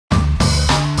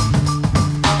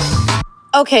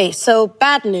Okay, so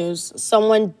bad news.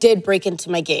 Someone did break into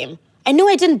my game. I knew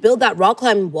I didn't build that rock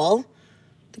climbing wall.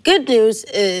 The good news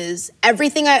is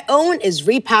everything I own is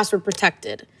re-password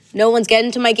protected. No one's getting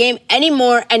into my game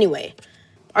anymore anyway.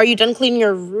 Are you done cleaning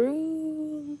your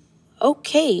room?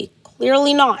 Okay,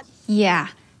 clearly not. Yeah,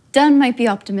 done might be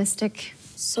optimistic.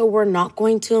 So we're not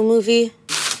going to a movie?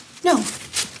 No,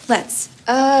 let's.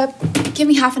 Give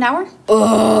me half an hour.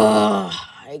 Ugh,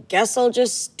 I guess I'll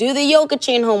just do the yoga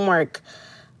chain homework.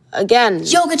 Again.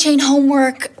 Yoga chain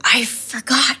homework, I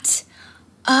forgot.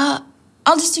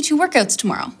 I'll just do 2 workouts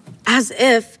tomorrow. As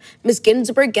if Miss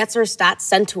Ginsburg gets her stats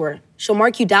sent to her. She'll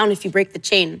mark you down if you break the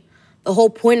chain. The whole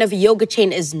point of a yoga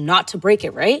chain is not to break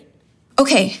it, right?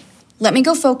 Okay, let me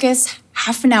go focus.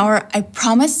 Half an hour, I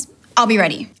promise I'll be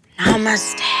ready.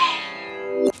 Namaste.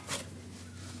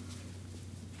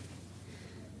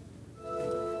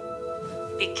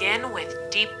 Begin with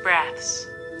deep breaths.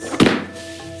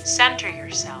 Center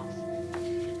yourself.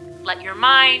 Let your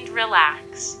mind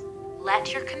relax.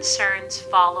 Let your concerns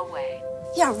fall away.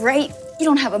 Yeah, right. You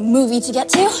don't have a movie to get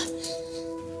to.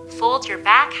 Fold your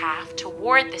back half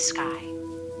toward the sky.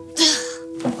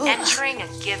 Entering a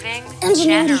giving,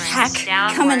 Engineering generous hack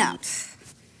downward. coming up.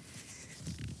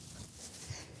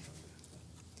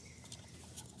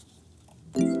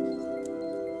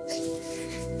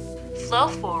 Flow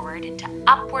forward into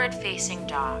upward facing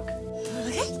dog.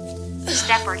 Okay.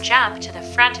 Step or jump to the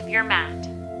front of your mat.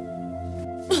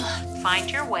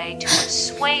 Find your way to a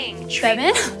swaying tree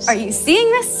Bevan, pose. are you seeing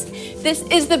this? This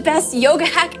is the best yoga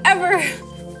hack ever.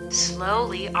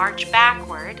 Slowly arch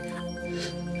backward,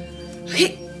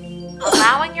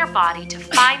 allowing your body to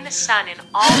find the sun in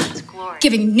all its glory.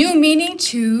 Giving new meaning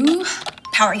to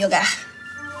power yoga.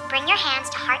 Bring your hands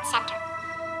to heart center.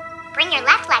 Bring your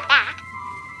left leg back.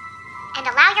 And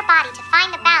allow your body to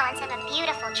find the balance of a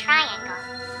beautiful triangle.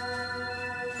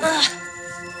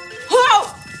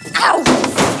 Whoa! Ow!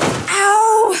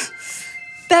 Ow!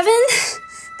 Bevan?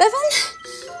 Bevan?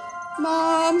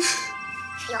 Mom?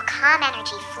 Feel calm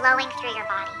energy flowing through your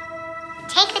body.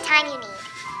 Take the time you need.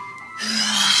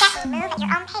 Gently move at your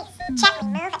own pace. Gently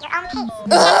move at your own pace.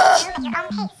 Gently move at your own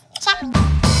pace.